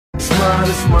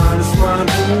it's mine.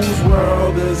 Whose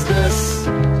world is this?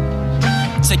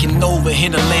 Taking over,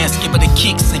 hit the landscape of the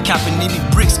kicks and copping any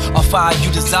bricks. Or fire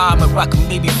you desire, my rock and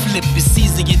maybe flip. It's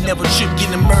easy, you never trip, get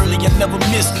them early, I never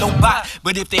miss no bite.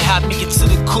 But if they hot, make it to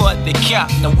the court, they cap.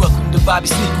 Now welcome to Bobby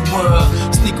Sneaker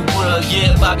World. Sneaker World,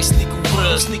 yeah, Bobby Sneaker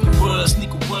World, Sneaker World,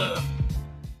 Sneaker World.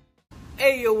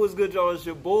 Hey yo, what's good y'all? It's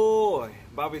your boy,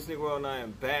 Bobby Sneaker World, and I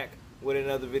am back with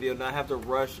another video. Now I have to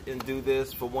rush and do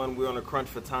this. For one, we're on a crunch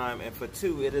for time, and for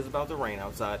two, it is about to rain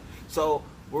outside. So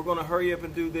we're gonna hurry up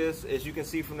and do this. As you can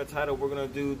see from the title, we're gonna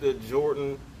do the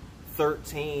Jordan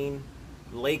 13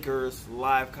 Lakers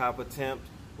live cop attempt.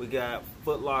 We got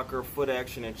Foot Locker,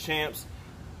 Footaction, and Champs.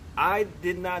 I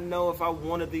did not know if I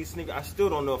wanted these sneakers. I still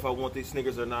don't know if I want these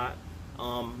sneakers or not.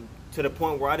 To the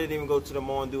point where I didn't even go to the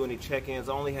mall and do any check-ins.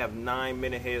 I only have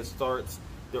 9-minute head starts.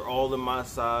 They're all in my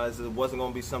size. It wasn't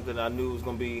going to be something I knew was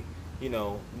going to be, you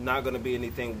know, not going to be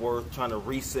anything worth trying to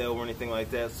resell or anything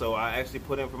like that. So I actually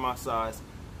put in for my size.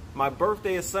 My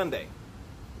birthday is Sunday.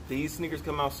 These sneakers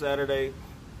come out Saturday.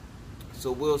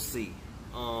 So we'll see.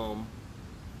 You know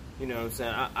what I'm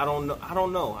saying? I don't know. I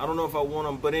don't know if I want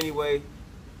them. But anyway,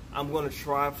 I'm going to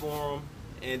try for them.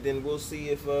 And then we'll see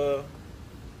if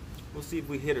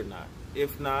we hit or not.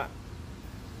 If not,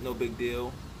 no big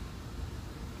deal.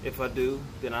 If I do,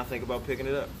 then I think about picking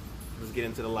it up. Let's get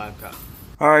into the live cop.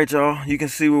 Alright y'all, you can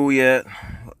see where we at.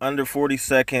 Under 40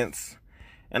 seconds.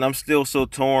 And I'm still so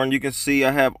torn. You can see I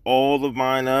have all of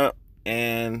mine up.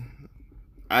 And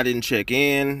I didn't check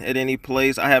in at any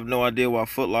place. I have no idea why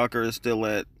Foot Locker is still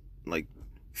at like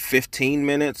 15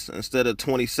 minutes instead of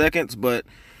 20 seconds. But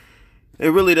it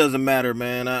really doesn't matter,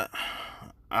 man.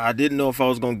 I didn't know if I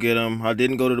was going to get them. I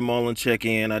didn't go to the mall and check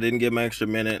in. I didn't get my extra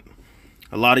minute.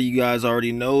 A lot of you guys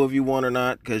already know if you won or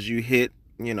not because you hit,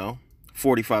 you know,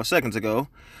 45 seconds ago.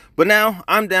 But now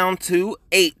I'm down to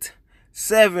 8,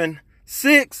 7,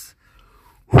 6,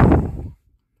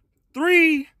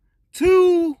 3,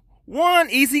 2, 1.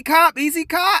 Easy cop, easy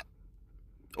cop.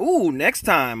 Ooh, next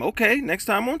time. Okay, next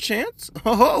time on Chance.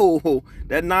 Oh,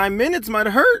 that 9 minutes might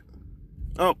have hurt.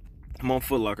 Oh, I'm on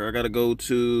Foot Locker. I got to go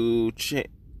to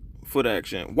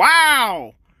Footaction.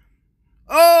 Wow.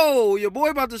 Oh, your boy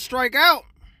about to strike out.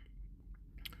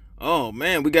 Oh,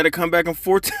 man, we got to come back in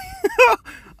 14.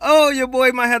 Oh, your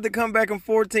boy might have to come back in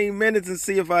 14 minutes and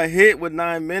see if I hit with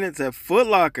 9 minutes at Foot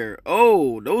Locker.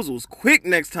 Oh, those was quick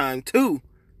next time, too.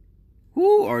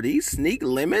 Ooh, are these sneak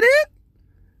limited?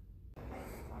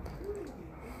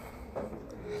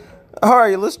 All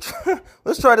right, let's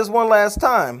try this one last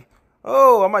time.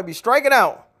 Oh, I might be striking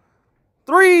out.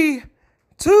 3,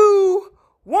 2,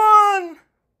 1.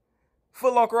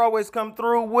 Foot Locker always come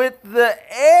through with the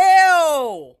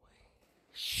L.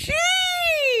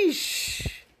 Sheesh.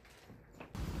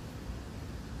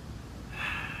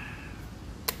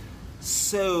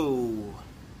 So,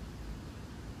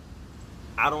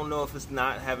 I don't know if it's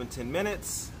not having 10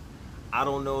 minutes. I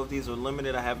don't know if these are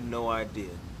limited. I have no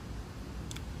idea.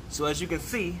 So as you can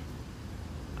see,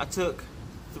 I took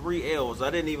 3 L's. I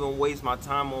didn't even waste my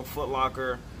time on Foot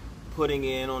Locker putting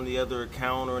in on the other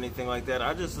account or anything like that.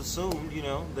 I just assumed, you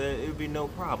know, that it would be no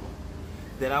problem.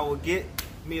 That I would get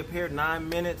me a pair 9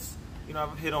 minutes. You know,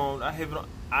 I've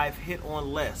hit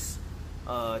on less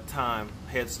time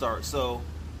head start. So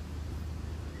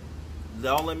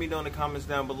y'all let me know in the comments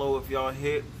down below if y'all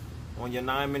hit on your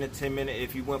 9 minute, 10 minute,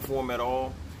 if you went for them at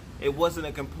all. It wasn't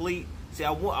a complete. See,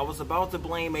 I was about to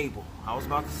blame Abel. I was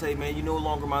about to say, man, you no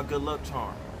longer my good luck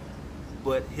charm.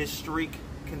 But his streak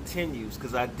continues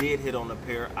because I did hit on a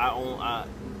pair. I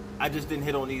just didn't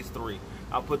hit on these 3.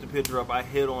 I'll put the picture up. I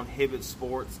hit on Hibbett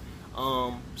Sports.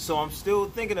 So I'm still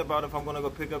thinking about if I'm going to go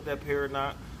pick up that pair or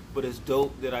not. But it's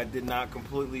dope that I did not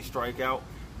completely strike out.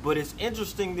 But it's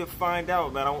interesting to find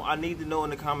out, man. I need to know in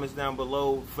the comments down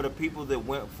below for the people that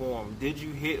went for them. Did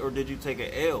you hit or did you take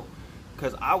an L?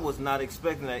 Because I was not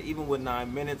expecting that. Even with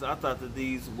 9 minutes, I thought that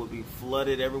these would be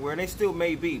flooded everywhere. And they still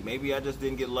may be. Maybe I just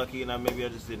didn't get lucky and maybe I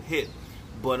just didn't hit.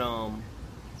 But I'm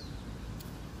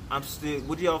still.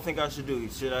 What do y'all think I should do?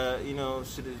 Should I, you know,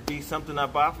 should it be something I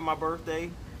buy for my birthday,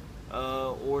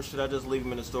 or should I just leave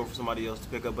them in the store for somebody else to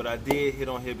pick up? But I did hit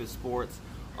on Hibbett Sports.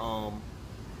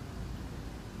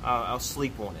 I'll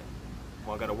sleep on it.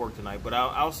 Well, I got to work tonight, but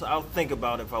I'll think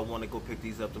about if I want to go pick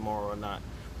these up tomorrow or not.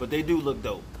 But they do look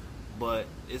dope. But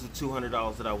it's a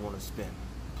 $200 that I want to spend.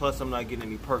 Plus, I'm not getting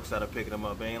any perks out of picking them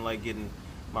up. I ain't like getting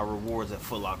my rewards at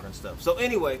Foot Locker and stuff. So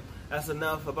anyway, that's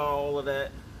enough about all of that.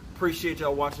 Appreciate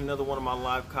y'all watching another one of my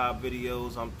live cop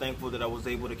videos. I'm thankful that I was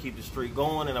able to keep the streak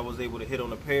going and I was able to hit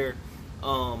on a pair.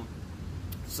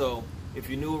 So if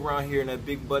you're new around here and that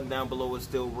big button down below is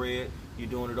still red, you're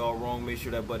doing it all wrong. Make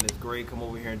sure that button is gray. Come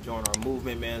over here and join our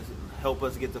movement, man. Help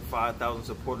us get to 5,000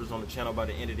 supporters on the channel by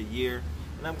the end of the year.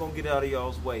 And I'm going to get out of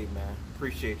y'all's way, man.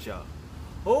 Appreciate y'all.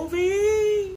 OV!